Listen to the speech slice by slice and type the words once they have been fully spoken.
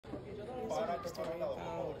was a story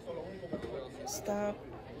about stop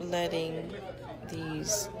letting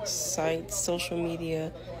these sites, social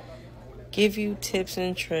media, give you tips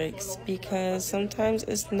and tricks, because sometimes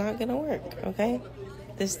it's not gonna work, okay?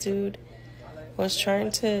 This dude was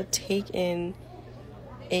trying to take in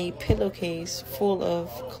a pillowcase full of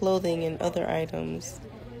clothing and other items,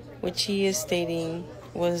 which he is stating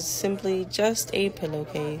was simply just a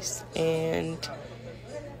pillowcase. And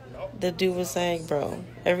the dude was like, bro,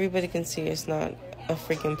 everybody can see it's not a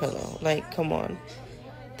freaking pillow. Like, come on.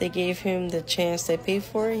 They gave him the chance to pay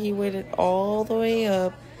for it. He waited all the way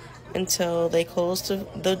up until they closed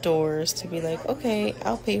the doors to be like, okay,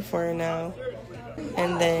 I'll pay for it now.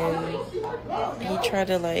 And then he tried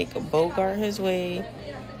to like bogart his way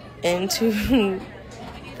into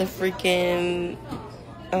the freaking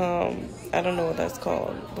I don't know what that's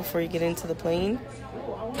called before you get into the plane.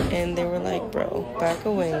 And they were like, bro, back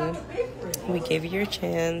away, we gave you your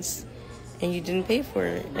chance and you didn't pay for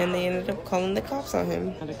it. And they ended up calling the cops on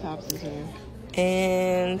him. The cops is here.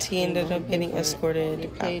 And he ended up getting escorted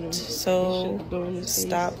out. So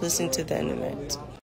stop listening to the internet.